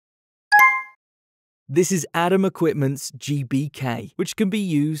This is Adam Equipment's GBK, which can be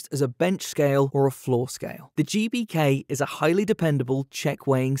used as a bench scale or a floor scale. The GBK is a highly dependable check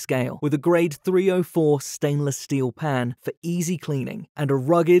weighing scale with a grade 304 stainless steel pan for easy cleaning and a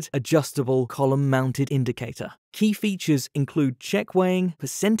rugged, adjustable column-mounted indicator. Key features include check weighing,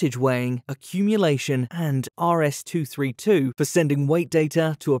 percentage weighing, accumulation, and RS-232 for sending weight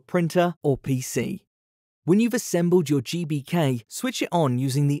data to a printer or PC. When you've assembled your GBK, switch it on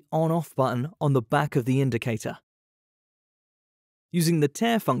using the on-off button on the back of the indicator. Using the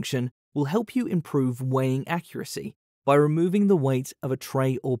tare function will help you improve weighing accuracy by removing the weight of a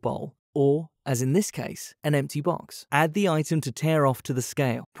tray or bowl, or, as in this case, an empty box. Add the item to tare off to the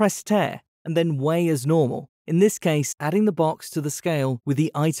scale, press tare, and then weigh as normal, in this case adding the box to the scale with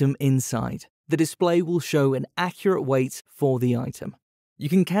the item inside. The display will show an accurate weight for the item. You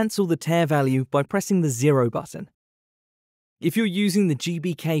can cancel the tare value by pressing the 0 button. If you're using the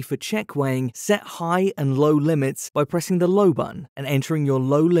GBK for check weighing, set high and low limits by pressing the low button and entering your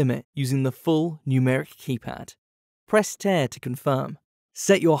low limit using the full numeric keypad. Press tare to confirm.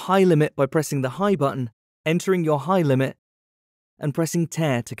 Set your high limit by pressing the high button, entering your high limit, and pressing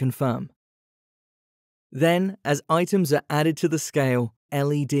tare to confirm. Then, as items are added to the scale,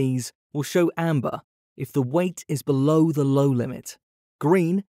 LEDs will show amber if the weight is below the low limit,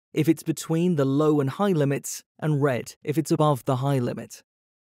 green if it's between the low and high limits, and red if it's above the high limit.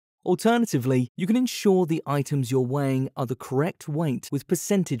 Alternatively, you can ensure the items you're weighing are the correct weight with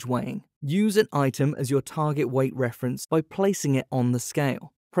percentage weighing. Use an item as your target weight reference by placing it on the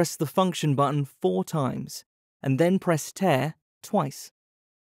scale. Press the function button 4 times, and then press tare twice.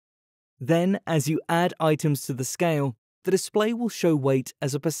 Then, as you add items to the scale, the display will show weight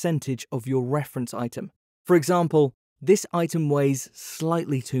as a percentage of your reference item. For example, this item weighs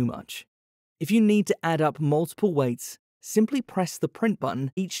slightly too much. If you need to add up multiple weights, simply press the print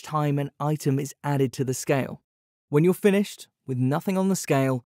button each time an item is added to the scale. When you're finished, with nothing on the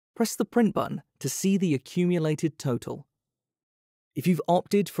scale, press the print button to see the accumulated total. If you've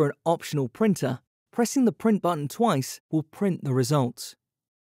opted for an optional printer, pressing the print button twice will print the results.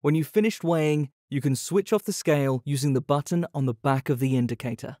 When you've finished weighing, you can switch off the scale using the button on the back of the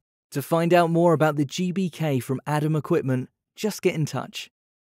indicator. To find out more about the GBK from Adam Equipment, just get in touch.